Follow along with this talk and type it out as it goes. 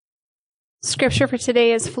Scripture for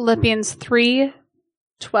today is Philippians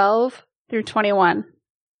 3:12 through 21.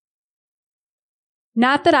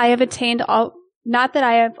 Not that I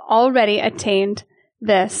have already attained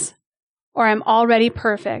this, or am already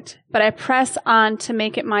perfect, but I press on to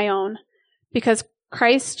make it my own, because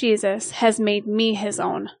Christ Jesus has made me his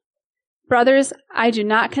own. Brothers, I do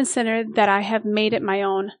not consider that I have made it my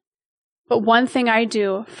own. But one thing I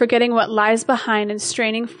do, forgetting what lies behind and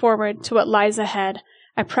straining forward to what lies ahead,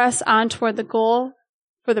 I press on toward the goal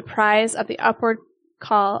for the prize of the upward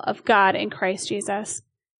call of God in Christ Jesus.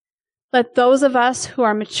 Let those of us who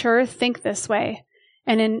are mature think this way,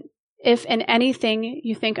 and if in anything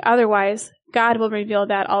you think otherwise, God will reveal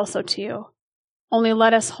that also to you. Only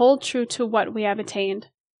let us hold true to what we have attained.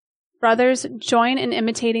 Brothers, join in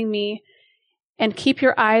imitating me, and keep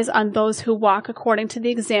your eyes on those who walk according to the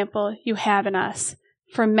example you have in us.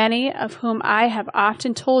 For many of whom I have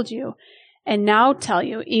often told you, and now tell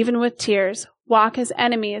you, even with tears, walk as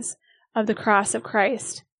enemies of the cross of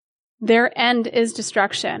Christ. Their end is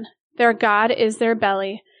destruction. Their God is their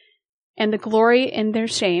belly, and the glory in their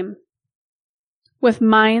shame, with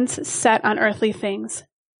minds set on earthly things.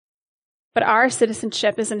 But our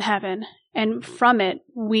citizenship is in heaven, and from it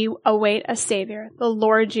we await a Savior, the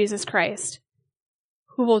Lord Jesus Christ,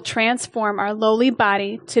 who will transform our lowly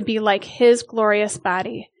body to be like his glorious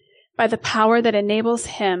body, by the power that enables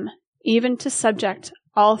him even to subject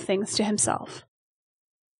all things to himself.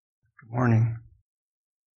 Good morning.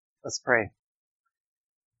 Let's pray.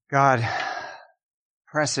 God,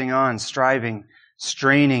 pressing on, striving,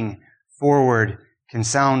 straining forward can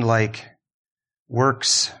sound like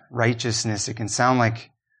works righteousness. It can sound like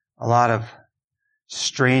a lot of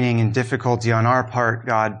straining and difficulty on our part,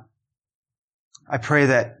 God. I pray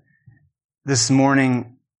that this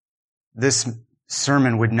morning, this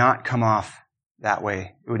sermon would not come off that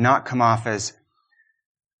way. It would not come off as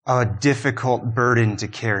a difficult burden to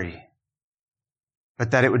carry,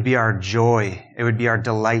 but that it would be our joy, it would be our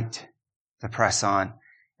delight to press on,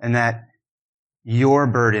 and that your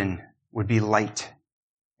burden would be light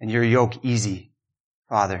and your yoke easy,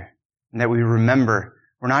 Father, and that we remember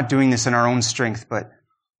we're not doing this in our own strength, but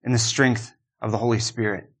in the strength of the Holy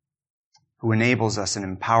Spirit, who enables us and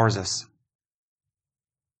empowers us.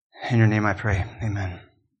 In your name I pray. Amen.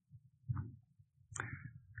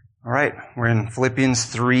 All right, we're in Philippians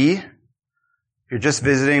 3. If you're just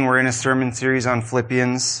visiting, we're in a sermon series on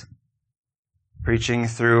Philippians, preaching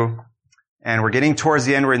through, and we're getting towards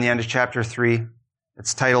the end. We're in the end of chapter 3.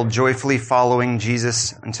 It's titled Joyfully Following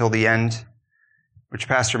Jesus Until the End, which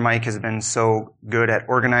Pastor Mike has been so good at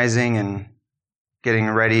organizing and getting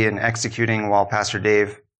ready and executing while Pastor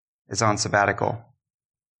Dave is on sabbatical.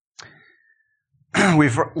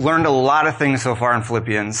 We've learned a lot of things so far in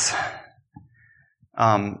Philippians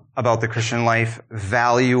about the Christian life,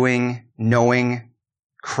 valuing, knowing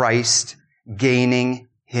Christ, gaining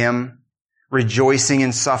Him, rejoicing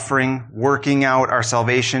in suffering, working out our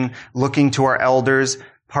salvation, looking to our elders,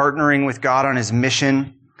 partnering with God on His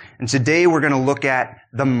mission. And today we're going to look at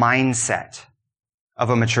the mindset of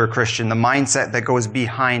a mature Christian, the mindset that goes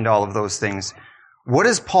behind all of those things. What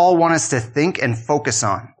does Paul want us to think and focus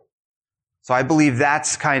on? So I believe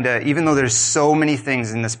that's even though there's so many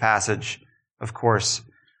things in this passage, of course,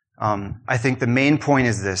 I think the main point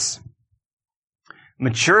is this.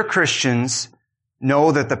 Mature Christians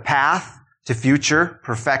know that the path to future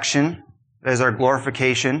perfection, that is our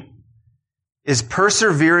glorification, is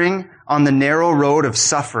persevering on the narrow road of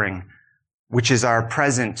suffering, which is our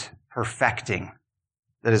present perfecting,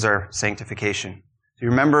 that is our sanctification. So you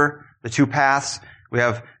remember the two paths? We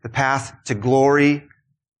have the path to glory.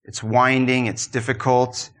 It's winding, it's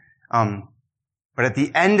difficult, but at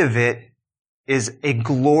the end of it is a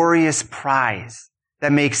glorious prize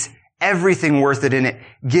that makes everything worth it, and it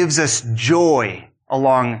gives us joy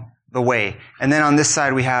along the way. And then on this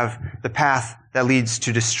side we have the path that leads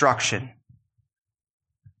to destruction.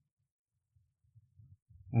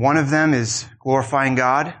 One of them is glorifying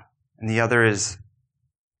God, and the other is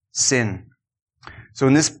sin. So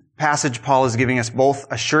in this passage, Paul is giving us both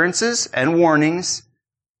assurances and warnings,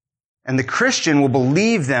 and the Christian will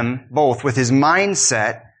believe them both with his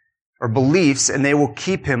mindset or beliefs, and they will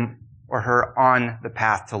keep him or her on the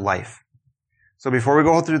path to life. So before we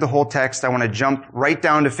go through the whole text, I want to jump right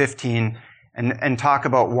down to 15 and talk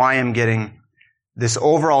about why I'm getting this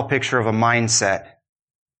overall picture of a mindset.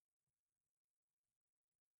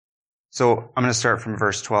 So I'm going to start from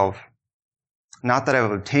verse 12. Not that I have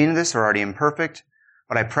obtained this or already am perfect,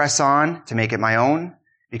 but I press on to make it my own,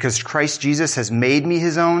 because Christ Jesus has made me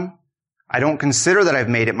his own. I don't consider that I've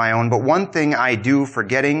made it my own, but one thing I do,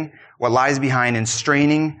 forgetting what lies behind and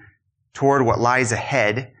straining toward what lies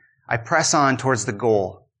ahead, I press on towards the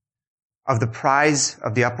goal of the prize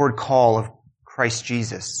of the upward call of Christ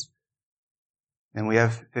Jesus. And we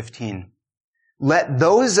have 15. Let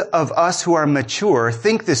those of us who are mature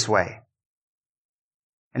think this way.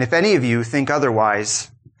 And if any of you think otherwise,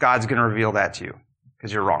 God's going to reveal that to you,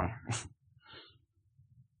 because you're wrong.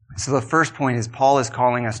 So the first point is Paul is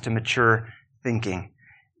calling us to mature thinking.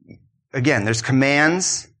 Again, there's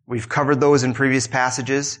commands. We've covered those in previous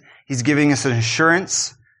passages. He's giving us an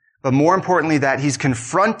assurance, but more importantly that he's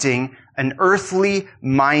confronting an earthly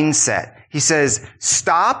mindset. He says,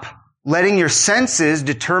 stop letting your senses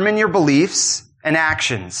determine your beliefs and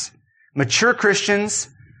actions. Mature Christians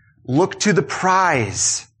look to the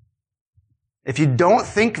prize. If you don't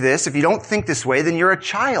think this, if you don't think this way, then you're a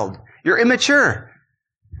child. You're immature.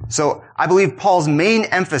 So I believe Paul's main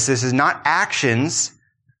emphasis is not actions,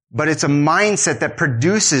 but it's a mindset that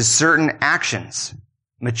produces certain actions.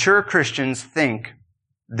 Mature Christians think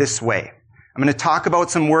this way. I'm going to talk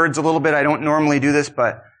about some words a little bit. I don't normally do this,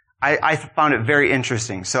 but I found it very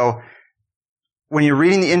interesting. So when you're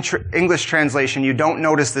reading the English translation, you don't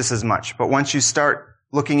notice this as much. But once you start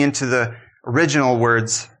looking into the original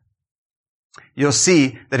words, you'll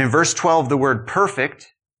see that in verse 12, the word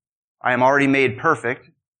perfect, I am already made perfect.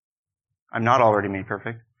 I'm not already made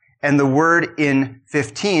perfect. And the word in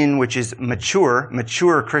 15, which is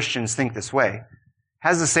mature Christians think this way,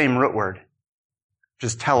 has the same root word, which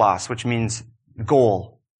is telos, which means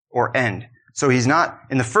goal or end. So he's not,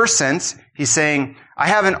 in the first sense, he's saying, I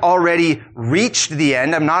haven't already reached the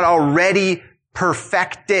end. I'm not already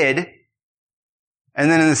perfected.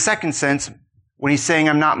 And then in the second sense, when he's saying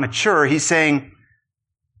I'm not mature, he's saying,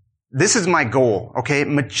 this is my goal, okay?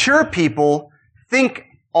 Mature people think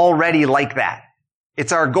already like that.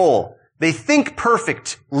 It's our goal. They think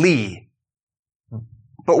perfectly,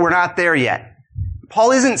 but we're not there yet.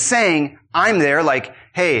 Paul isn't saying I'm there like,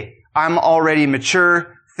 hey, I'm already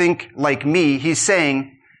mature, think like me. He's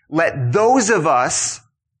saying, let those of us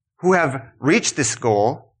who have reached this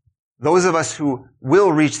goal, those of us who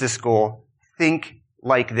will reach this goal, think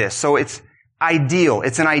like this. So it's ideal.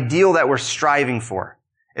 It's an ideal that we're striving for.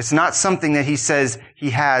 It's not something that he says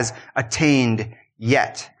he has attained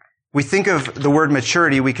yet. We think of the word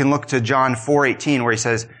maturity, we can look to John 4:18 where he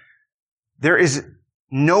says, there is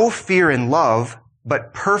no fear in love,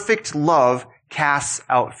 but perfect love casts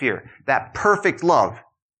out fear. That perfect love.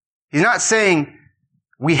 He's not saying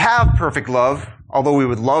we have perfect love, although we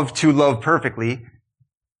would love to love perfectly.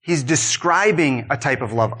 He's describing a type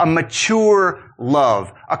of love, a mature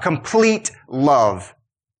love, a complete love.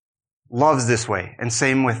 Love's this way. And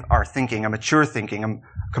same with our thinking, a mature thinking, a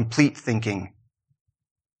complete thinking.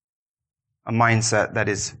 A mindset that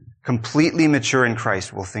is completely mature in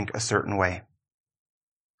Christ will think a certain way.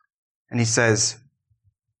 And he says,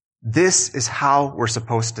 this is how we're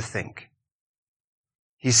supposed to think.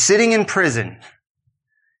 He's sitting in prison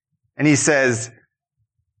and he says,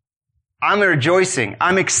 I'm rejoicing.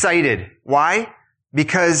 I'm excited. Why?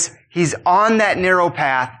 Because he's on that narrow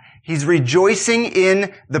path. He's rejoicing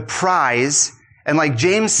in the prize. And like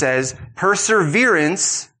James says,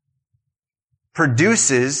 perseverance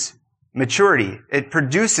produces maturity. It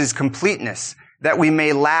produces completeness, that we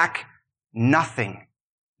may lack nothing.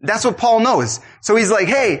 That's what Paul knows. So he's like,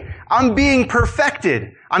 hey, I'm being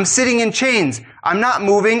perfected. I'm sitting in chains. I'm not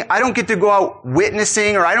moving. I don't get to go out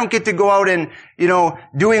witnessing, or I don't get to go out and,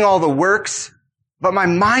 doing all the works. But my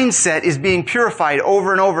mindset is being purified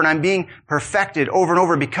over and over, and I'm being perfected over and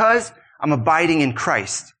over because I'm abiding in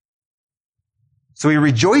Christ. So he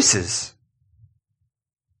rejoices.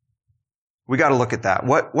 We got to look at that.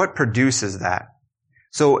 What produces that?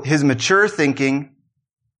 So his mature thinking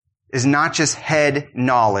is not just head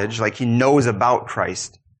knowledge, like he knows about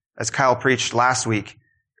Christ. As Kyle preached last week,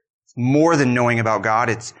 it's more than knowing about God.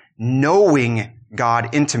 It's knowing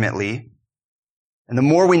God intimately. And the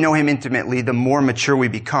more we know him intimately, the more mature we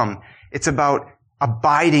become. It's about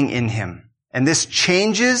abiding in him. And this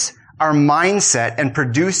changes our mindset and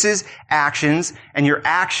produces actions, and your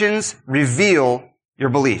actions reveal your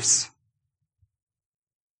beliefs.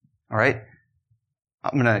 All right?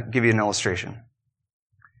 I'm going to give you an illustration.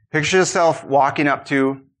 Picture yourself walking up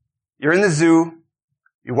to, you're in the zoo,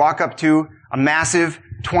 you walk up to a massive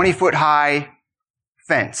 20-foot high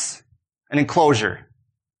fence, an enclosure.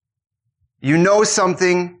 You know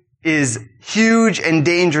something is huge and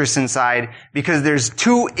dangerous inside because there's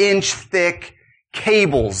 2-inch thick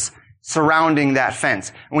cables surrounding that fence.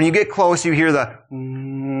 And when you get close, you hear the,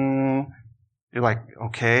 you're like,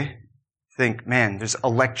 okay. Think, man, there's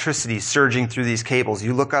electricity surging through these cables.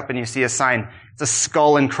 You look up and you see a sign. It's a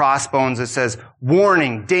skull and crossbones that says,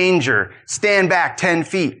 warning, danger, stand back 10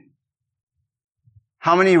 feet.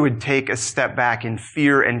 how many would take a step back in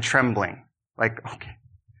fear and trembling? Like, okay,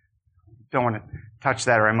 don't want to touch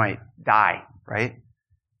that or I might die, right?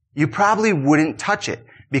 You probably wouldn't touch it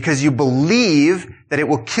because you believe that it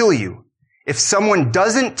will kill you. If someone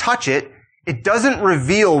doesn't touch it, it doesn't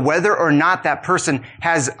reveal whether or not that person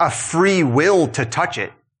has a free will to touch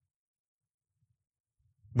it.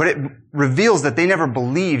 But it reveals that they never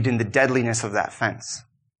believed in the deadliness of that fence.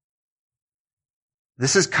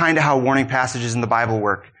 This is kind of how warning passages in the Bible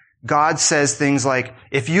work. God says things like,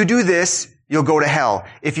 if you do this, you'll go to hell.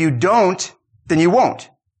 If you don't, then you won't.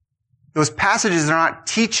 Those passages are not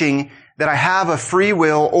teaching that I have a free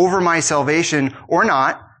will over my salvation or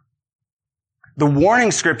not. The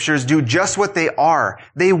warning scriptures do just what they are.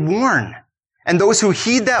 They warn. And those who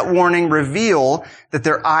heed that warning reveal that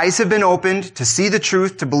their eyes have been opened to see the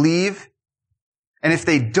truth, to believe. And if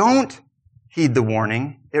they don't heed the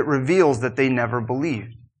warning, it reveals that they never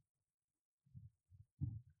believed.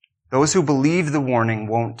 Those who believe the warning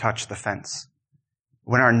won't touch the fence.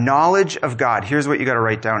 When our knowledge of God, here's what you got to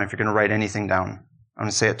write down if you're going to write anything down. I'm going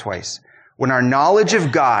to say it twice. When our knowledge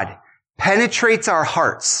of God penetrates our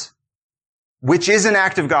hearts, which is an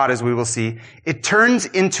act of God, as we will see, it turns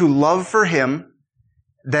into love for Him,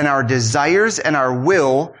 then our desires and our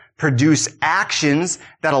will produce actions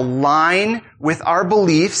that align with our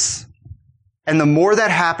beliefs, and the more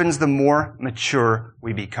that happens, the more mature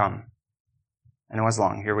we become. I know it's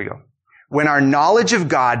long. Here we go. When our knowledge of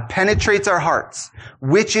God penetrates our hearts,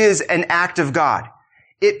 which is an act of God,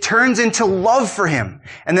 it turns into love for Him.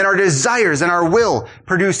 And then our desires and our will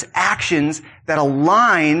produce actions that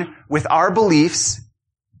align with our beliefs.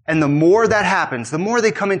 And the more that happens, the more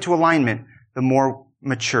they come into alignment, the more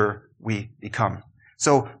mature we become.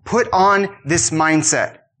 So put on this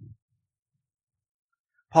mindset.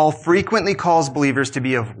 Paul frequently calls believers to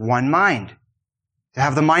be of one mind, to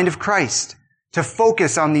have the mind of Christ, to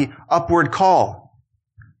focus on the upward call.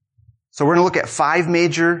 So we're going to look at 5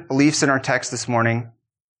 major beliefs in our text this morning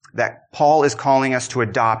that Paul is calling us to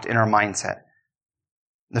adopt in our mindset.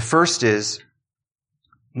 The first is,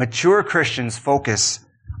 mature Christians focus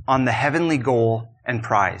on the heavenly goal and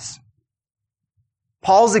prize.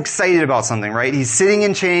 Paul's excited about something, right? He's sitting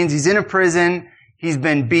in chains, he's in a prison, he's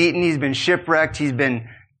been beaten, he's been shipwrecked,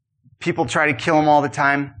 people try to kill him all the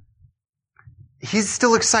time. He's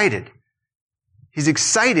still excited. He's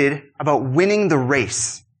excited about winning the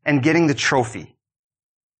race and getting the trophy.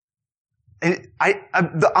 And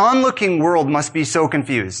the onlooking world must be so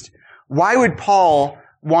confused. Why would Paul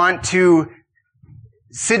want to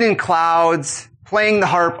sit in clouds, playing the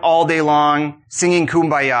harp all day long, singing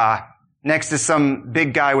Kumbaya next to some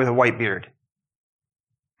big guy with a white beard?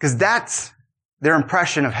 Because that's their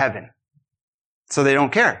impression of heaven. So they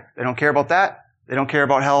don't care. They don't care about that. They don't care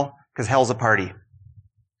about hell, because hell's a party.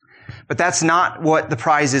 But that's not what the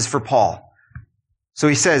prize is for Paul. So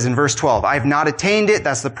he says in verse 12, I have not attained it,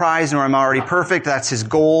 that's the prize, nor am I already perfect. That's his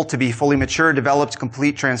goal, to be fully mature, developed,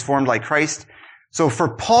 complete, transformed like Christ. So for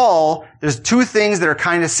Paul, there's 2 things that are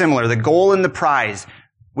kind of similar, the goal and the prize.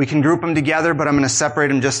 We can group them together, but I'm going to separate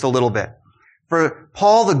them just a little bit. For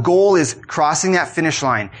Paul, the goal is crossing that finish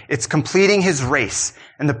line. It's completing his race.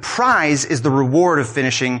 And the prize is the reward of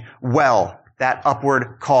finishing well, that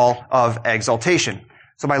upward call of exaltation.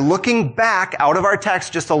 So by looking back out of our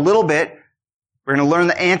text just a little bit, we're going to learn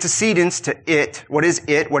the antecedents to it. What is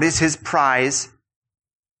it? What is his prize?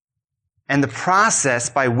 And the process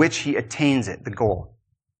by which he attains it, the goal.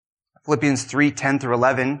 Philippians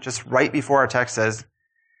 3:10-11, just right before our text says,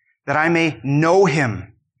 that I may know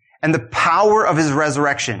Him and the power of His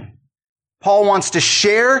resurrection. Paul wants to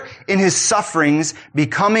share in His sufferings,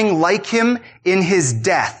 becoming like Him in His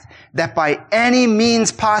death, that by any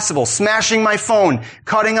means possible, smashing my phone,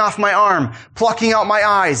 cutting off my arm, plucking out my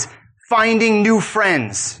eyes, finding new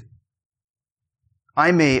friends,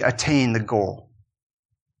 I may attain the goal.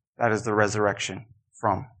 That is the resurrection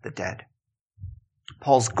from the dead.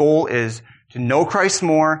 Paul's goal is to know Christ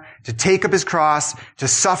more, to take up his cross, to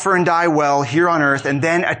suffer and die well here on earth, and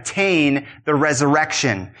then attain the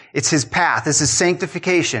resurrection. It's his path. This is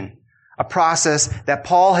sanctification, a process that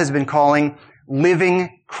Paul has been calling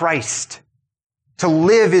living Christ. To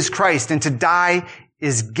live is Christ, and to die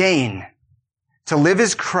is gain. To live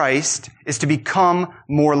as Christ is to become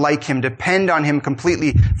more like Him, depend on Him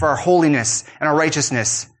completely for our holiness and our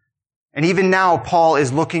righteousness. And even now, Paul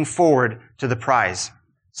is looking forward to the prize.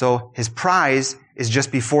 So his prize is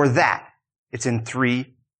just before that. It's in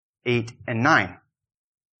 3, 8, and 9.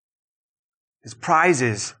 His prize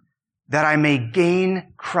is that I may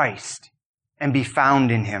gain Christ and be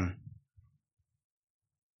found in Him.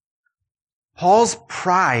 Paul's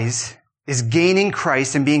prize is gaining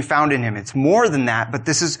Christ and being found in him. It's more than that, but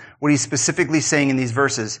this is what he's specifically saying in these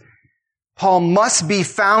verses. Paul must be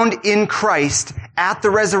found in Christ at the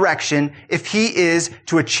resurrection if he is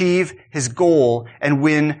to achieve his goal and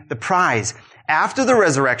win the prize. After the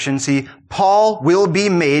resurrection, see, Paul will be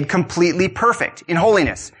made completely perfect in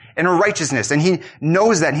holiness and in righteousness, and he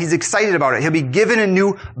knows that, and he's excited about it. He'll be given a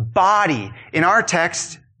new body. In our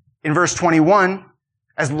text, in verse 21,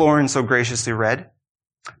 as Lauren so graciously read,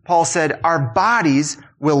 Paul said, our bodies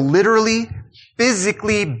will literally,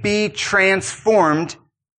 physically be transformed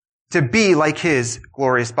to be like his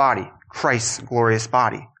glorious body, Christ's glorious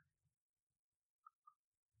body.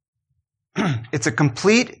 It's a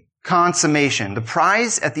complete consummation. The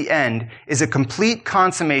prize at the end is a complete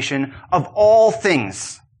consummation of all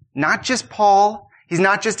things. Not just Paul. He's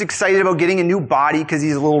not just excited about getting a new body because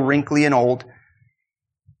he's a little wrinkly and old.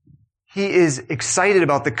 He is excited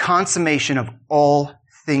about the consummation of all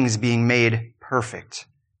things being made perfect.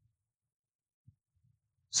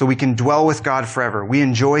 So we can dwell with God forever. We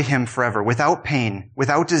enjoy him forever, without pain,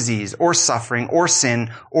 without disease, or suffering, or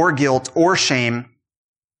sin, or guilt, or shame.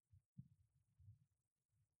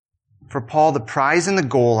 For Paul, the prize and the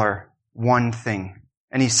goal are one thing.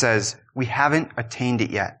 And he says, we haven't attained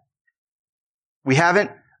it yet.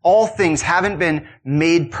 All things haven't been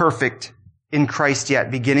made perfect in Christ yet,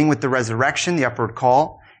 beginning with the resurrection, the upward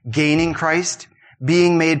call, gaining Christ,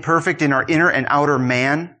 being made perfect in our inner and outer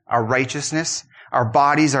man, our righteousness, our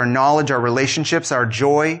bodies, our knowledge, our relationships, our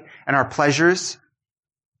joy, and our pleasures.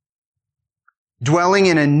 Dwelling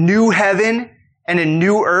in a new heaven and a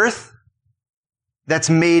new earth that's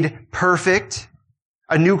made perfect.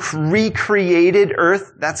 A new recreated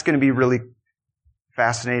earth. That's going to be really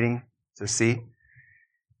fascinating to see.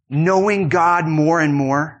 Knowing God more and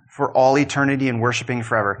more for all eternity and worshiping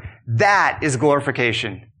forever. That is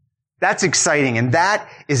glorification. That's exciting. And that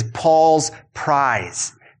is Paul's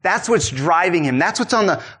prize. That's what's driving him. That's what's on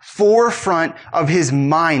the forefront of his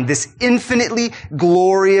mind. This infinitely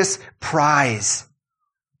glorious prize.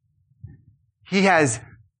 He has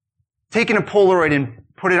taken a Polaroid and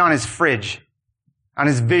put it on his fridge, on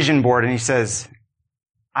his vision board, and he says,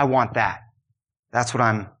 I want that. That's what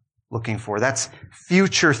I'm looking for. That's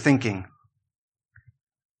future thinking.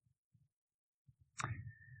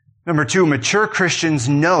 Number 2, mature Christians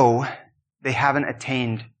know they haven't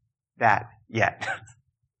attained that yet.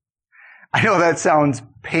 I know that sounds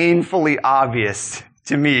painfully obvious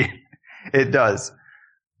to me. It does.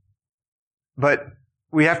 But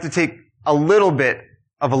we have to take a little bit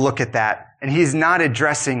of a look at that. And he's not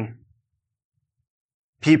addressing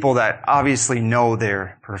people that obviously know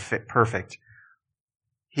they're perfect.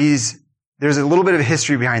 There's a little bit of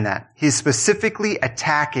history behind that. He's specifically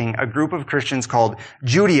attacking a group of Christians called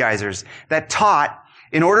Judaizers that taught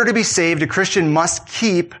in order to be saved, a Christian must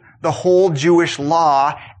keep the whole Jewish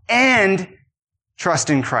law and trust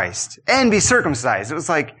in Christ and be circumcised. It was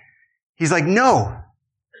like, he's like, no.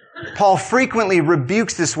 Paul frequently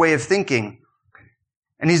rebukes this way of thinking.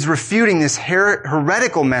 And he's refuting this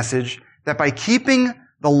heretical message that by keeping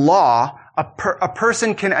the law, a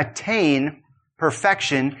person can attain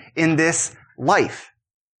perfection in this life.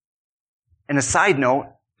 And a side note,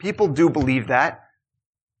 people do believe that.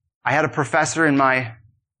 I had a professor in my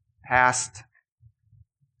past,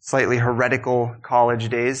 slightly heretical college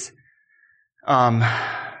days,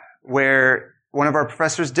 where one of our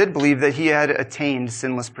professors did believe that he had attained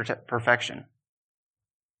sinless perfection.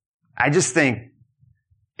 I just think,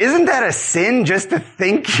 isn't that a sin just to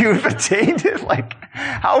think you've attained it? Like,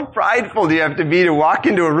 how prideful do you have to be to walk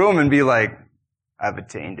into a room and be like, I've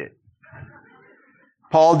attained it?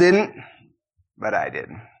 Paul didn't, but I did.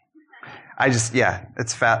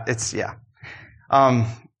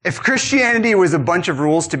 If Christianity was a bunch of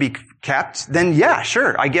rules to be kept, then yeah,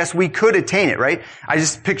 sure, I guess we could attain it, right? I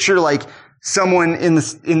just picture like someone in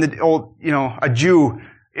the old, a Jew,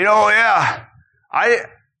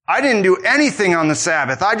 I didn't do anything on the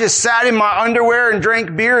Sabbath. I just sat in my underwear and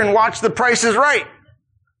drank beer and watched The Price is Right.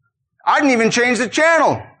 I didn't even change the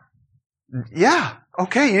channel. Yeah,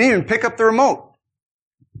 okay, you didn't even pick up the remote.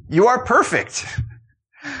 You are perfect.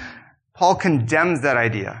 Paul condemns that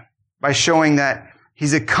idea by showing that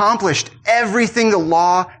he's accomplished everything the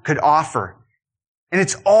law could offer. And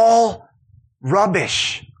it's all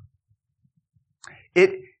rubbish.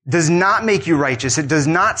 It does not make you righteous. It does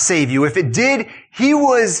not save you. If it did, he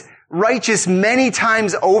was righteous many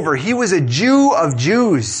times over. He was a Jew of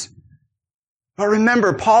Jews. But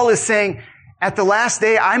remember, Paul is saying, at the last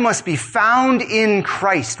day, I must be found in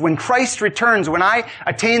Christ. When Christ returns, when I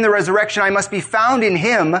attain the resurrection, I must be found in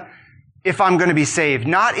him if I'm going to be saved,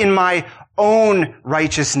 not in my own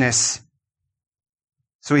righteousness.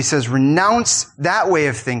 So he says, renounce that way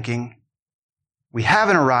of thinking. We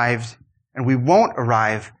haven't arrived, and we won't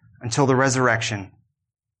arrive until the resurrection.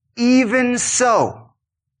 Even so,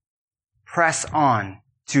 press on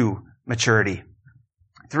to maturity.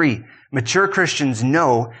 3, mature Christians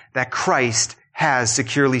know that Christ has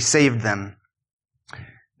securely saved them.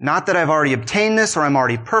 Not that I've already obtained this or I'm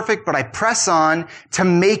already perfect, but I press on to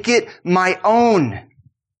make it my own.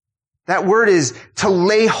 That word is to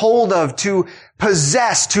lay hold of, to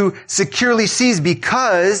possess, to securely seize,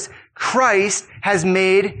 because Christ has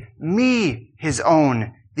made me his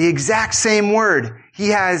own. The exact same word. He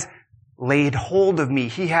has laid hold of me.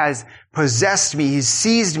 He has possessed me. He's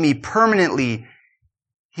seized me permanently.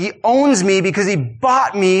 He owns me because he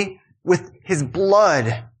bought me with his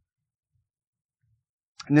blood.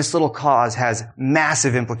 And this little clause has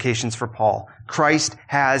massive implications for Paul. Christ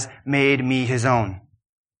has made me his own.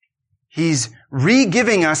 He's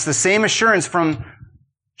re-giving us the same assurance from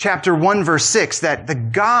chapter 1, verse 6, that the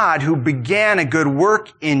God who began a good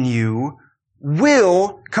work in you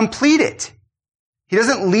will complete it. He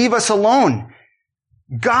doesn't leave us alone.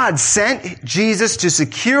 God sent Jesus to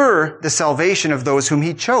secure the salvation of those whom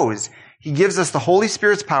he chose. He gives us the Holy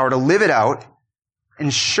Spirit's power to live it out,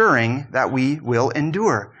 ensuring that we will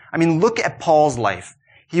endure. I mean, look at Paul's life.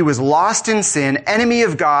 He was lost in sin, enemy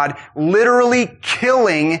of God, literally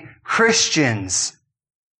killing Christians.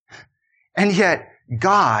 And yet,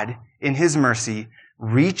 God, in his mercy,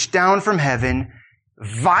 reached down from heaven,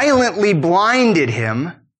 violently blinded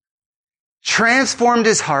him, transformed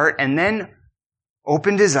his heart, and then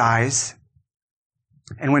opened his eyes.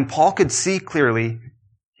 And when Paul could see clearly,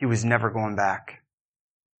 he was never going back.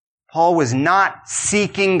 Paul was not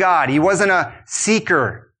seeking God. He wasn't a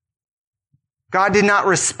seeker. God did not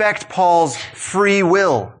respect Paul's free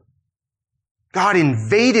will. God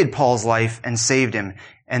invaded Paul's life and saved him.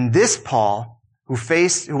 And this Paul, who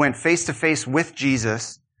went face to face with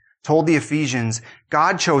Jesus, told the Ephesians,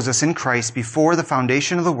 God chose us in Christ before the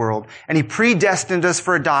foundation of the world, and he predestined us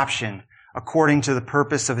for adoption according to the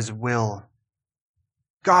purpose of his will.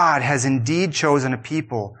 God has indeed chosen a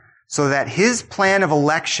people so that his plan of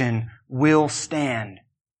election will stand,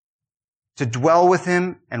 to dwell with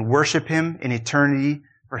him and worship him in eternity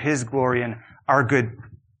for his glory and our good.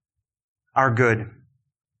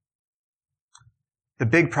 The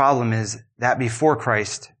big problem is that before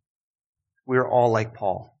Christ, we are all like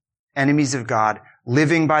Paul, enemies of God,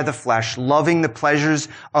 living by the flesh, loving the pleasures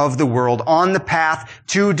of the world, on the path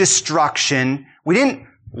to destruction. We didn't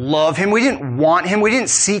love him. We didn't want him. We didn't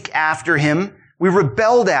seek after him. We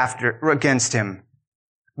rebelled against him.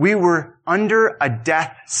 We were under a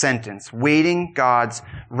death sentence, waiting God's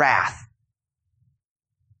wrath.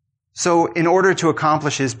 So in order to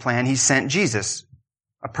accomplish his plan, he sent Jesus,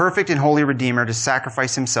 a perfect and holy Redeemer, to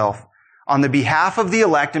sacrifice himself on the behalf of the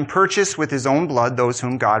elect and purchase with his own blood those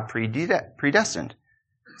whom God predestined,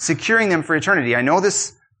 securing them for eternity. I know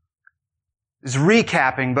this is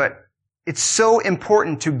recapping, but it's so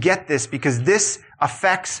important to get this because this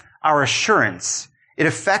affects our assurance. It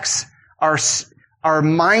affects our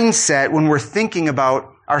mindset when we're thinking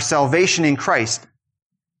about our salvation in Christ.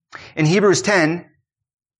 In Hebrews 10,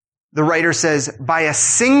 the writer says, by a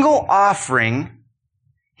single offering,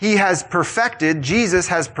 Jesus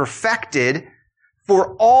has perfected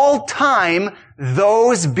for all time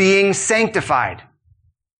those being sanctified.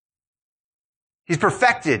 He's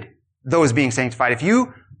perfected those being sanctified. If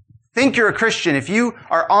you think you're a Christian, if you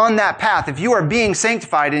are on that path, if you are being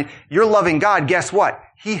sanctified and you're loving God, guess what?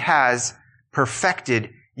 He has perfected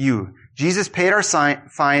you. Jesus paid our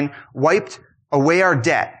fine, wiped away our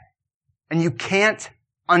debt, and you can't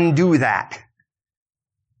undo that.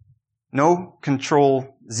 No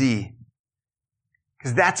Control Z.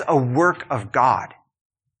 Because that's a work of God.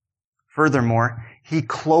 Furthermore, he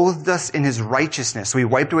clothed us in his righteousness. So he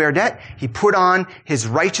wiped away our debt. He put on his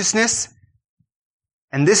righteousness.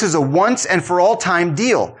 And this is a once and for all time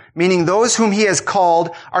deal, meaning those whom he has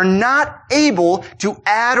called are not able to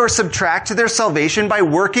add or subtract to their salvation by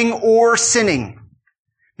working or sinning.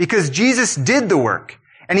 Because Jesus did the work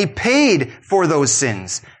and he paid for those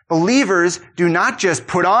sins. Believers do not just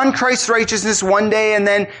put on Christ's righteousness one day and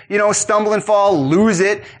then, stumble and fall, lose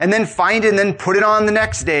it, and then find it and then put it on the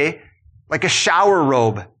next day like a shower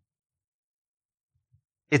robe.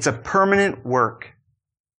 It's a permanent work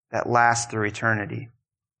that lasts through eternity.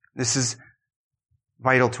 This is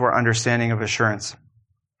vital to our understanding of assurance.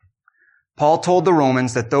 Paul told the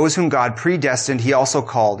Romans that those whom God predestined, he also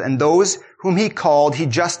called. And those whom he called, he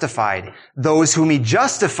justified. Those whom he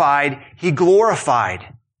justified, he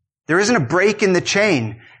glorified. There isn't a break in the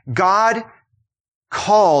chain. God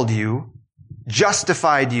called you,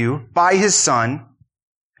 justified you by his Son,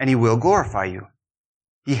 and he will glorify you.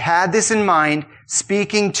 He had this in mind,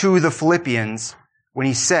 speaking to the Philippians, when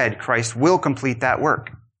he said Christ will complete that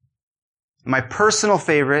work. My personal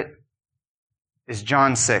favorite is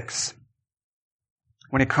John 6.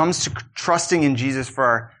 When it comes to trusting in Jesus for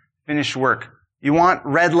our finished work, you want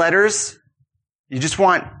red letters? You just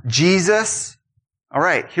want Jesus? All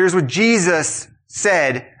right, here's what Jesus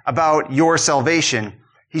said about your salvation.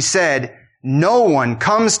 He said, "No one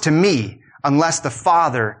comes to me unless the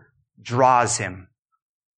Father draws him."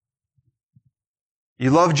 You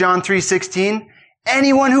love John 3:16?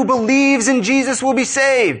 Anyone who believes in Jesus will be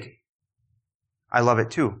saved. I love it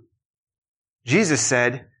too. Jesus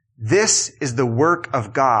said, "This is the work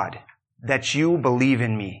of God, that you believe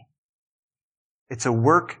in me." It's a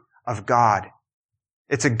work of God.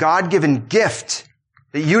 It's a God-given gift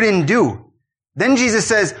that you didn't do. Then Jesus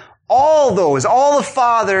says, all the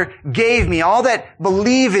Father gave me, all that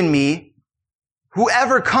believe in me,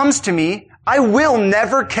 whoever comes to me, I will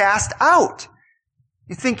never cast out.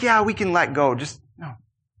 You think, yeah, we can let go. Just no.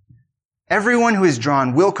 Everyone who is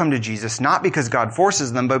drawn will come to Jesus, not because God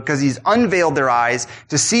forces them, but because he's unveiled their eyes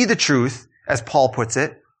to see the truth, as Paul puts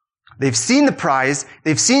it. They've seen the prize.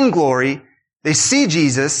 They've seen glory. They see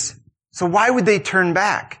Jesus. So why would they turn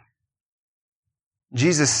back?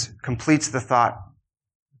 Jesus completes the thought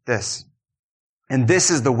with this. "And this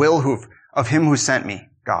is the will of him who sent me,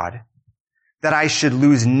 God, that I should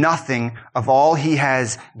lose nothing of all he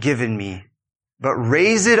has given me, but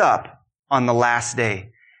raise it up on the last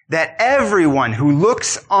day, that everyone who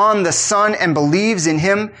looks on the Son and believes in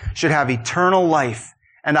him should have eternal life,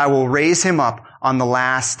 and I will raise him up on the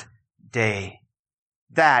last day."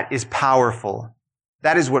 That is powerful.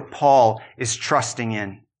 That is what Paul is trusting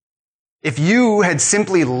in. If you had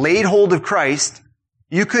simply laid hold of Christ,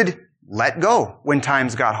 you could let go when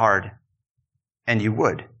times got hard. And you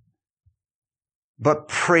would. But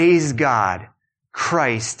praise God,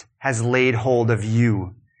 Christ has laid hold of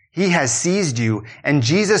you. He has seized you, and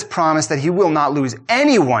Jesus promised that he will not lose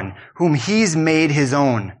anyone whom he's made his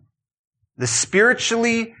own. The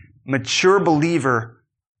spiritually mature believer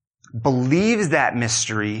believes that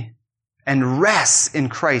mystery and rests in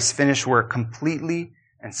Christ's finished work completely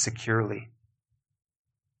and securely.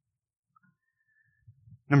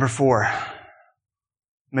 Number 4,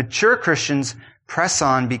 mature Christians press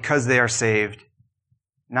on because they are saved,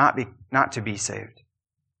 not to be saved.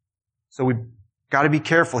 So we've got to be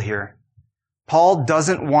careful here. Paul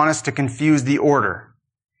doesn't want us to confuse the order.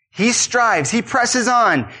 He strives, he presses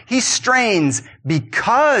on, he strains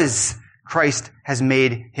because Christ has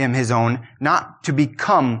made him his own, not to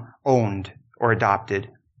become owned or adopted.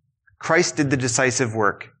 Christ did the decisive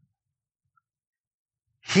work.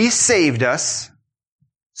 He saved us,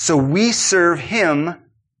 so we serve him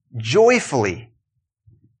joyfully.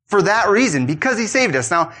 For that reason, because he saved us.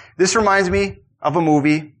 Now, this reminds me of a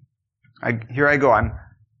movie. Here I go. I'm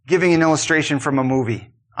giving an illustration from a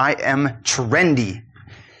movie. I am trendy.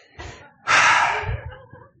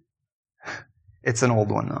 It's an old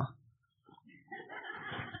one, though.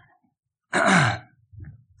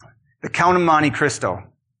 The Count of Monte Cristo.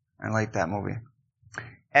 I like that movie.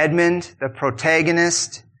 Edmund, the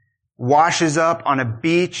protagonist, washes up on a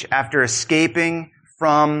beach after escaping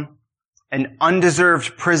from an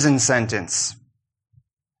undeserved prison sentence.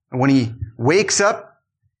 And when he wakes up,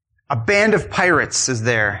 a band of pirates is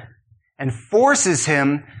there and forces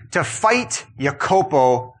him to fight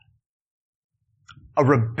Jacopo, a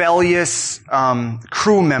rebellious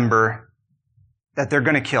crew member that they're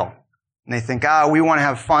going to kill. And they think, we want to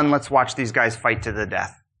have fun. Let's watch these guys fight to the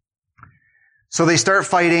death. So they start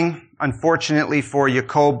fighting. Unfortunately for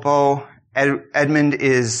Jacopo, Edmund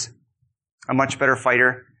is a much better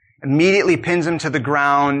fighter. Immediately pins him to the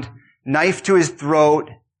ground, knife to his throat,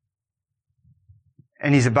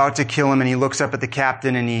 and he's about to kill him, and he looks up at the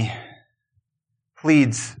captain and he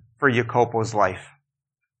pleads for Jacopo's life.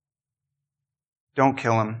 Don't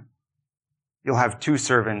kill him. You'll have 2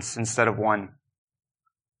 servants instead of 1.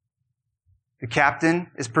 The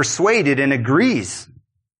captain is persuaded and agrees.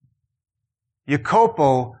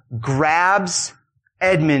 Jacopo grabs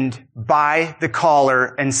Edmund by the collar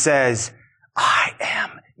and says, "I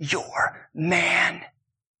am your man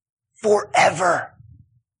forever."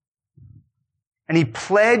 And he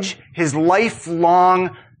pledged his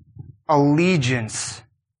lifelong allegiance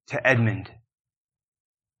to Edmund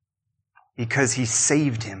because he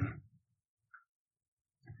saved him.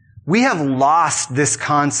 We have lost this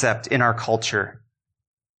concept in our culture.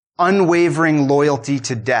 Unwavering loyalty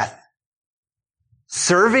to death.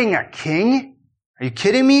 Serving a king? Are you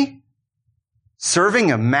kidding me?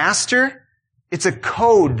 Serving a master? It's a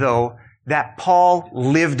code, though, that Paul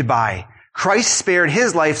lived by. Christ spared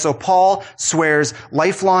his life, so Paul swears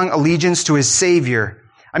lifelong allegiance to his Savior.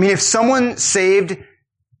 I mean, if someone saved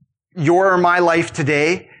your or my life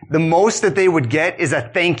today, the most that they would get is a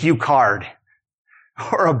thank you card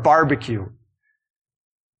or a barbecue.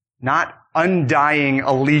 Not undying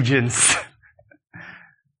allegiance.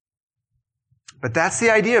 But that's the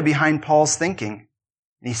idea behind Paul's thinking.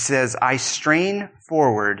 He says, I strain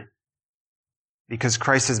forward because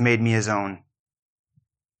Christ has made me his own.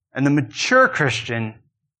 And the mature Christian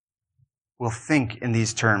will think in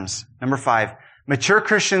these terms. Number 5, mature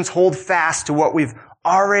Christians hold fast to what we've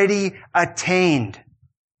already attained.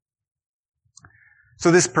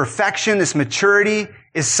 So this perfection, this maturity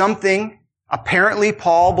is something, apparently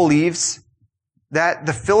Paul believes, that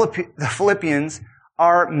the Philippians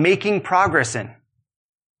are making progress in.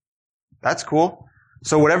 That's cool.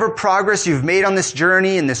 So whatever progress you've made on this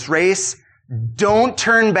journey, in this race, don't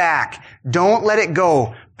turn back. Don't let it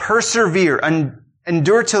go. Persevere.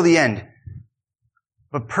 Endure till the end.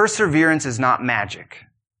 But perseverance is not magic.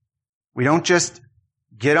 We don't just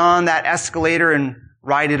get on that escalator and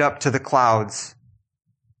ride it up to the clouds.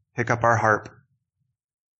 Pick up our harp.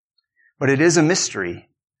 But it is a mystery.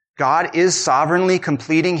 God is sovereignly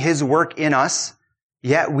completing his work in us,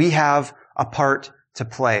 yet we have a part to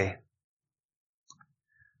play.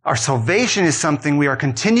 Our salvation is something we are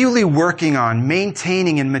continually working on,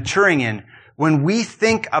 maintaining and maturing in. When we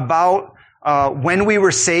think about when we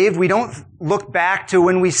were saved, we don't look back to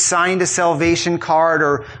when we signed a salvation card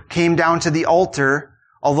or came down to the altar,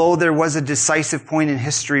 although there was a decisive point in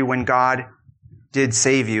history when God did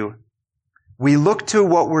save you. We look to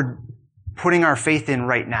what we're putting our faith in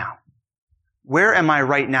right now. Where am I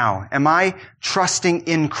right now? Am I trusting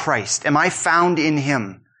in Christ? Am I found in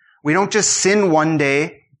him? We don't just sin one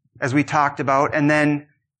day, as we talked about, and then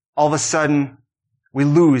all of a sudden we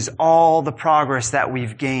lose all the progress that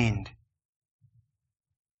we've gained.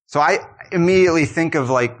 So I immediately think of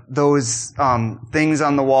like those things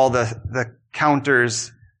on the wall, the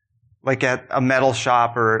counters, like at a metal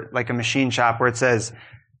shop or like a machine shop where it says,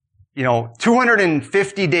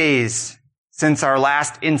 250 days since our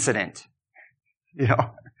last incident.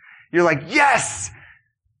 You're like, yes!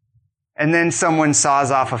 And then someone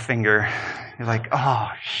saws off a finger. You're like,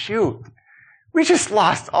 oh, shoot. We just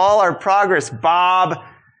lost all our progress, Bob.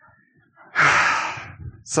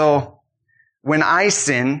 So when I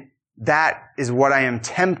sin, that is what I am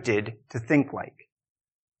tempted to think like.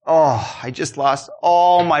 Oh, I just lost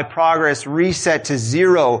all my progress, reset to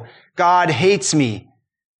 0. God hates me.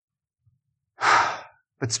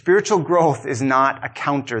 But spiritual growth is not a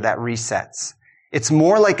counter that resets. It's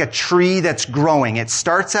more like a tree that's growing. It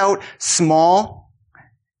starts out small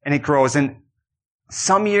and it grows. And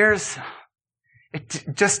some years, it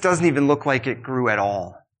just doesn't even look like it grew at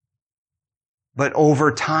all. But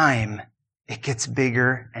over time, it gets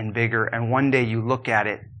bigger and bigger. And one day you look at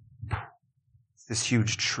it, it's this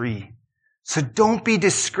huge tree. So don't be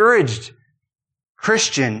discouraged,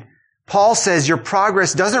 Christian. Paul says your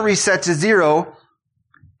progress doesn't reset to 0.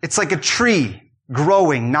 It's like a tree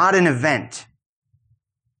growing, not an event.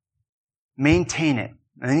 Maintain it.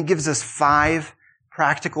 And then he gives us 5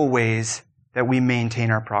 practical ways that we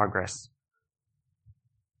maintain our progress.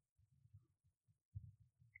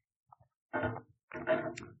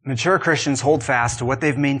 Mature Christians hold fast to what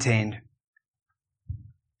they've maintained,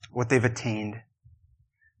 what they've attained,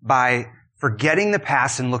 by forgetting the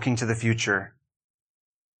past and looking to the future.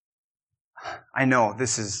 I know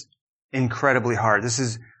this is incredibly hard. This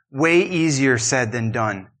is way easier said than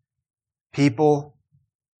done. People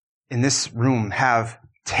in this room have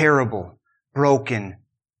terrible, broken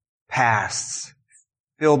pasts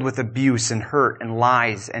filled with abuse and hurt and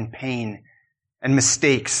lies and pain and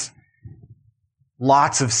mistakes.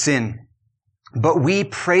 Lots of sin. But we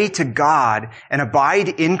pray to God and abide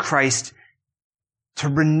in Christ to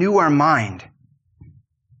renew our mind,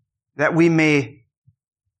 that we may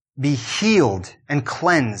be healed and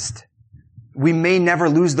cleansed. We may never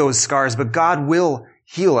lose those scars, but God will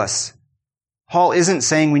heal us. Paul isn't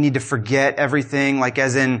saying we need to forget everything, like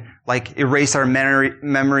as in, like erase our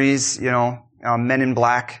memories, Men in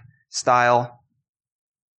Black style.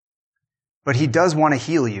 But he does want to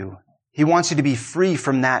heal you. He wants you to be free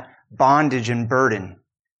from that bondage and burden.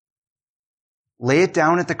 Lay it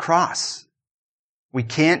down at the cross. We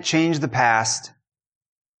can't change the past,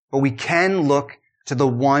 but we can look to the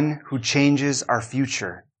one who changes our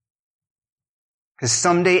future. Because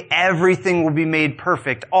someday everything will be made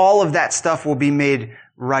perfect. All of that stuff will be made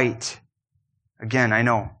right. Again, I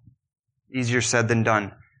know, easier said than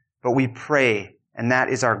done. But we pray, and that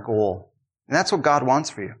is our goal. And that's what God wants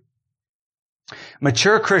for you.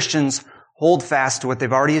 Mature Christians hold fast to what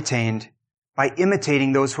they've already attained by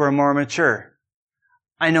imitating those who are more mature.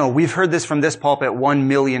 I know, we've heard this from this pulpit 1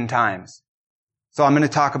 million times. So I'm going to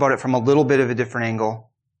talk about it from a little bit of a different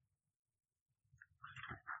angle.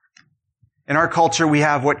 In our culture, we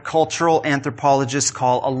have what cultural anthropologists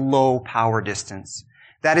call a low power distance.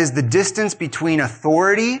 That is the distance between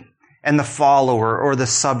authority and the follower or the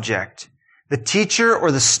subject, the teacher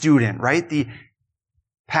or the student, right? The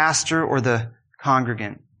pastor or the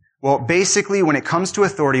congregant. Well, basically, when it comes to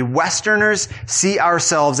authority, Westerners see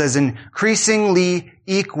ourselves as increasingly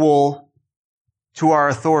equal to our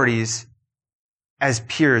authorities as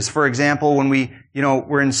peers. For example, when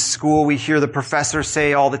we're in school, we hear the professor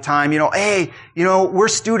say all the time, hey, we're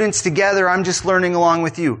students together. I'm just learning along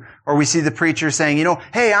with you. Or we see the preacher saying,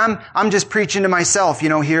 hey, I'm just preaching to myself,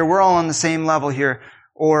 here. We're all on the same level here.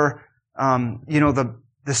 Or, the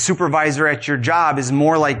supervisor at your job is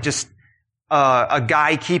more like just a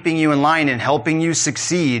guy keeping you in line and helping you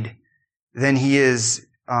succeed than he is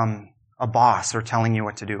a boss or telling you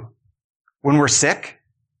what to do. When we're sick,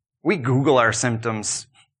 we Google our symptoms.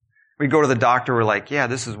 We go to the doctor, we're like, yeah,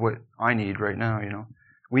 this is what I need right now,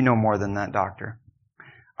 We know more than that doctor.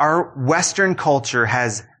 Our Western culture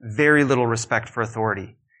has very little respect for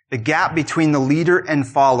authority. The gap between the leader and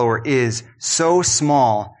follower is so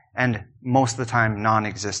small and most of the time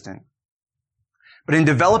non-existent. But in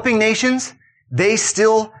developing nations, they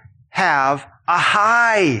still have a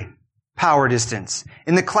high power distance.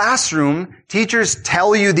 In the classroom, teachers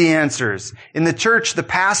tell you the answers. In the church, the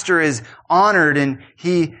pastor is honored and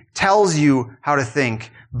he tells you how to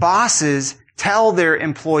think. Bosses tell their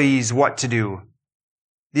employees what to do.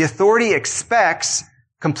 The authority expects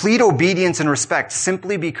complete obedience and respect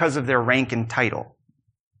simply because of their rank and title.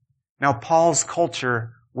 Now, Paul's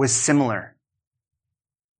culture was similar.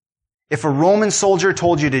 If a Roman soldier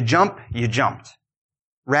told you to jump, you jumped.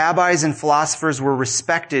 Rabbis and philosophers were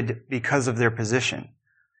respected because of their position.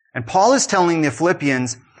 And Paul is telling the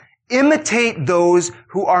Philippians, imitate those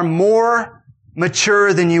who are more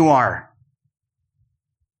mature than you are.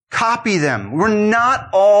 Copy them. We're not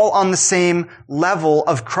all on the same level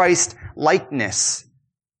of Christ likeness.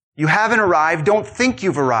 You haven't arrived. Don't think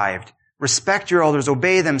you've arrived. Respect your elders.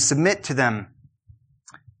 Obey them. Submit to them.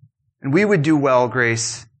 And we would do well,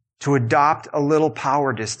 Grace, to adopt a little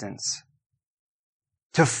power distance.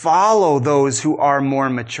 To follow those who are more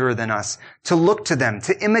mature than us. To look to them.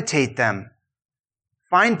 To imitate them.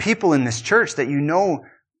 Find people in this church that you know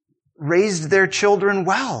raised their children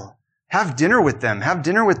well. Have dinner with them. Have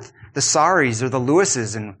dinner with the Saris or the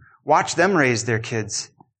Lewises and watch them raise their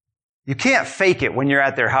kids. You can't fake it when you're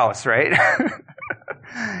at their house, right?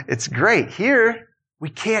 It's great. Here, we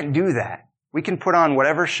can't do that. We can put on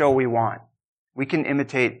whatever show we want. We can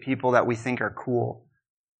imitate people that we think are cool.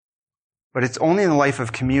 But it's only in the life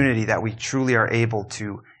of community that we truly are able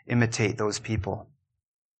to imitate those people.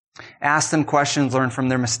 Ask them questions, learn from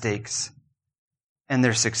their mistakes and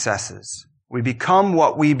their successes. We become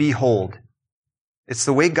what we behold. It's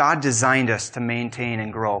the way God designed us to maintain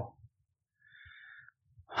and grow.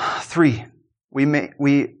 3, we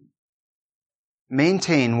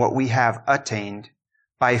maintain what we have attained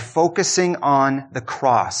by focusing on the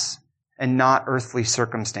cross and not earthly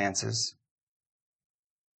circumstances.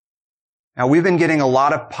 Now, we've been getting a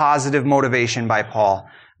lot of positive motivation by Paul,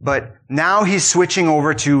 but now he's switching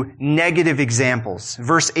over to negative examples.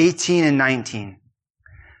 Verse 18 and 19.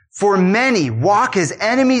 For many walk as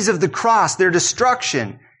enemies of the cross, their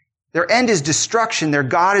destruction. Their end is destruction, their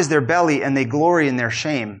God is their belly, and they glory in their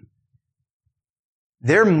shame.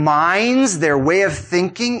 Their minds, their way of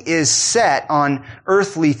thinking is set on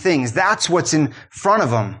earthly things. That's what's in front of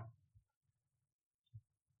them.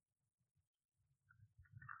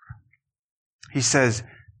 He says,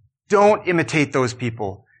 don't imitate those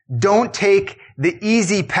people. Don't take the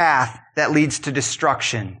easy path that leads to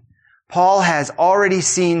destruction. Paul has already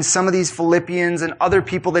seen some of these Philippians and other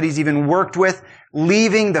people that he's even worked with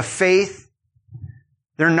leaving the faith.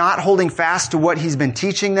 They're not holding fast to what he's been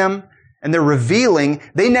teaching them, and they're revealing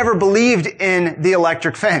they never believed in the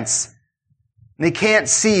electric fence. They can't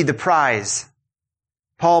see the prize.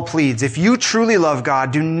 Paul pleads, if you truly love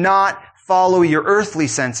God, do not follow your earthly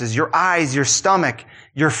senses, your eyes, your stomach,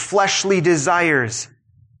 your fleshly desires.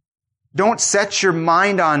 Don't set your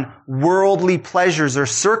mind on worldly pleasures or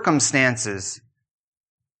circumstances.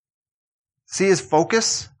 See his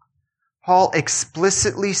focus? Paul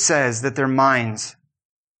explicitly says that their minds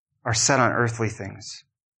are set on earthly things.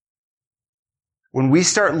 When we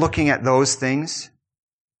start looking at those things,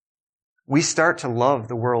 we start to love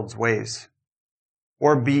the world's ways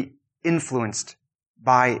or be influenced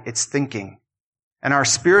by its thinking. And our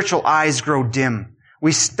spiritual eyes grow dim.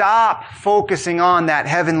 We stop focusing on that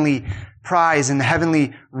heavenly prize and the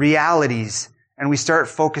heavenly realities, and we start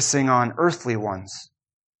focusing on earthly ones.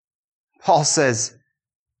 Paul says,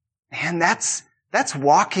 man, that's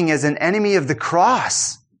walking as an enemy of the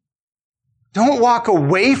cross. Don't walk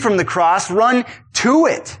away from the cross, run to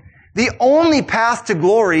it. The only path to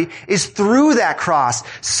glory is through that cross,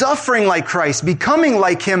 suffering like Christ, becoming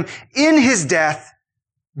like Him in His death,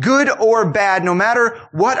 good or bad, no matter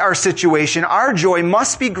what our situation, our joy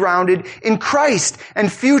must be grounded in Christ and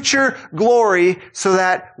future glory, so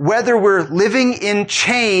that whether we're living in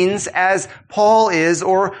chains, as Paul is,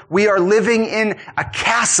 or we are living in a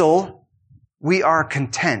castle, we are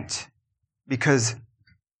content, because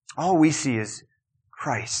all we see is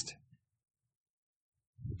Christ.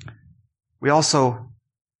 We also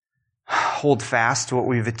hold fast to what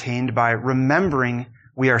we've attained by remembering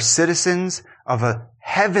we are citizens of a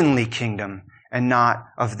heavenly kingdom and not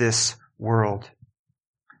of this world.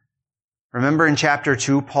 Remember in chapter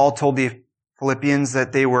 2, Paul told the Philippians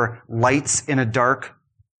that they were lights in a dark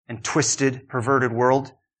and twisted, perverted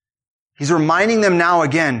world. He's reminding them now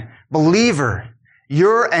again, believer,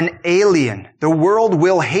 you're an alien. The world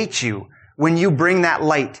will hate you when you bring that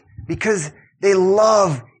light, because they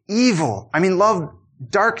love love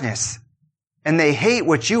darkness. And they hate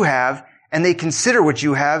what you have, and they consider what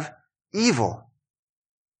you have evil.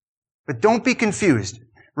 But don't be confused.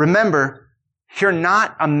 Remember, you're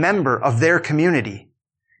not a member of their community.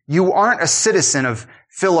 You aren't a citizen of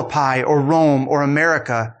Philippi or Rome or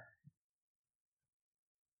America.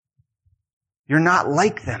 You're not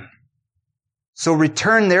like them. So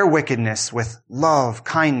return their wickedness with love,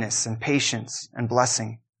 kindness, and patience and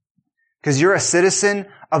blessing. Because you're a citizen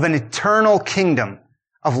of an eternal kingdom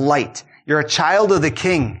of light. You're a child of the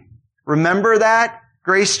King. Remember that,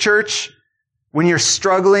 Grace Church? When you're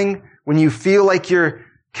struggling, when you feel like your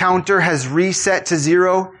counter has reset to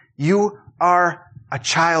 0, you are a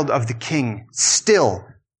child of the King still.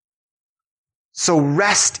 So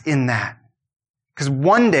rest in that. Because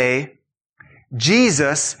one day,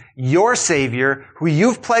 Jesus, your Savior, who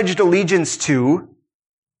you've pledged allegiance to,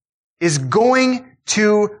 is going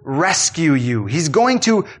to rescue you. He's going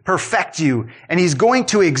to perfect you, and He's going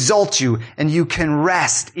to exalt you, and you can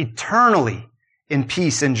rest eternally in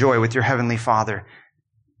peace and joy with your Heavenly Father.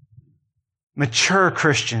 Mature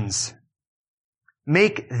Christians,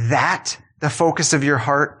 make that the focus of your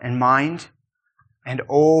heart and mind, and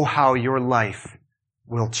oh, how your life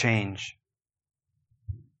will change.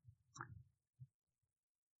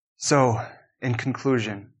 So, in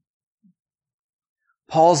conclusion,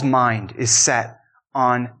 Paul's mind is set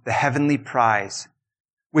on the heavenly prize,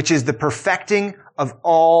 which is the perfecting of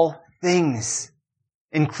all things,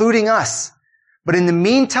 including us. But in the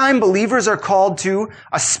meantime, believers are called to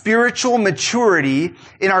a spiritual maturity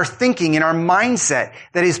in our thinking, in our mindset,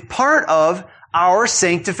 that is part of our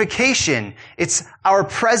sanctification. It's our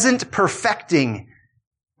present perfecting,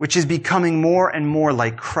 which is becoming more and more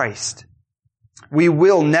like Christ. We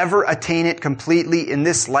will never attain it completely in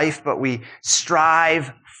this life, but we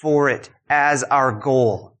strive for it as our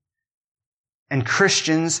goal. And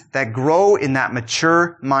Christians that grow in that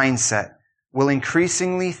mature mindset will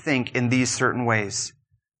increasingly think in these certain ways.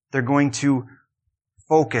 They're going to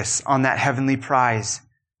focus on that heavenly prize.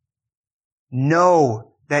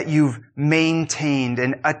 Know that you've maintained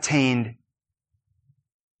and attained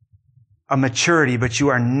a maturity, but you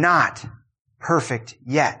are not perfect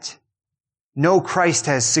yet. Know Christ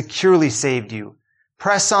has securely saved you.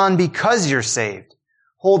 Press on because you're saved.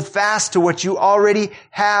 Hold fast to what you already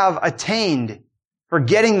have attained,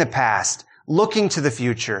 forgetting the past, looking to the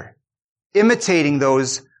future, imitating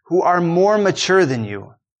those who are more mature than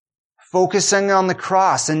you, focusing on the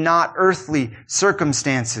cross and not earthly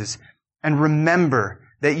circumstances, and remember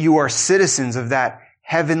that you are citizens of that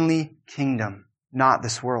heavenly kingdom, not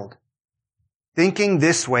this world. Thinking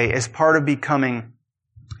this way is part of becoming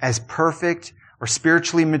as perfect or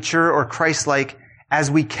spiritually mature or Christ-like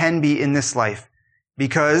as we can be in this life.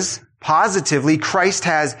 Because positively, Christ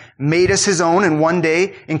has made us His own, and one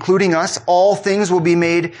day, including us, all things will be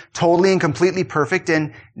made totally and completely perfect.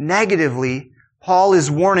 And negatively, Paul is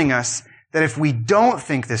warning us that if we don't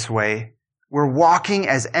think this way, we're walking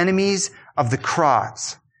as enemies of the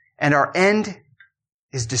cross, and our end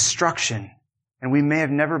is destruction, and we may have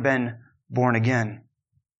never been born again.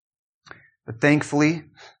 But thankfully,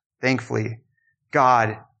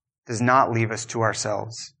 God does not leave us to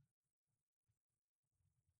ourselves.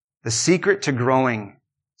 The secret to growing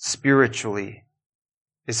spiritually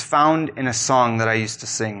is found in a song that I used to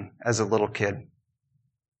sing as a little kid.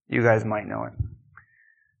 You guys might know it.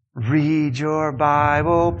 Read your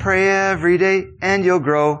Bible, pray every day, and you'll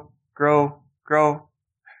grow.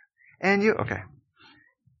 And okay.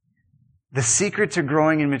 The secret to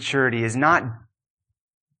growing in maturity is not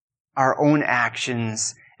our own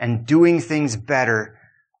actions and doing things better,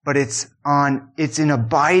 but it's in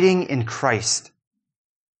abiding in Christ.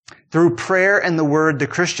 Through prayer and the Word, the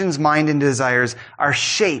Christian's mind and desires are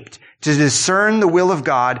shaped to discern the will of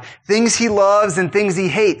God, things he loves and things he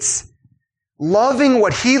hates. Loving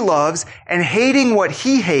what he loves and hating what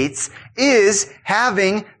he hates is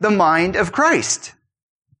having the mind of Christ.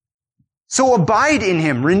 So abide in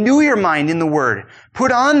him. Renew your mind in the Word.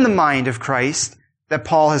 Put on the mind of Christ that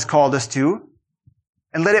Paul has called us to,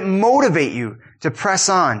 and let it motivate you to press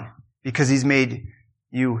on because he's made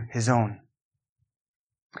you his own.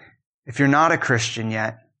 If you're not a Christian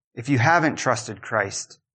yet, if you haven't trusted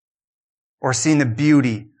Christ or seen the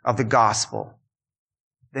beauty of the gospel,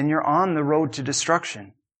 then you're on the road to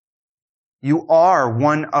destruction. You are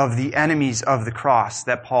one of the enemies of the cross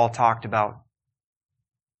that Paul talked about.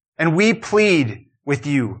 And we plead with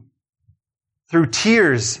you through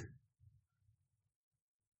tears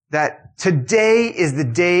that today is the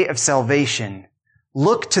day of salvation.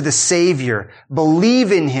 Look to the Savior.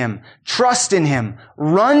 Believe in Him. Trust in Him.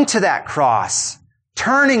 Run to that cross,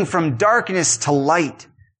 turning from darkness to light,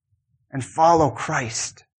 and follow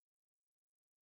Christ.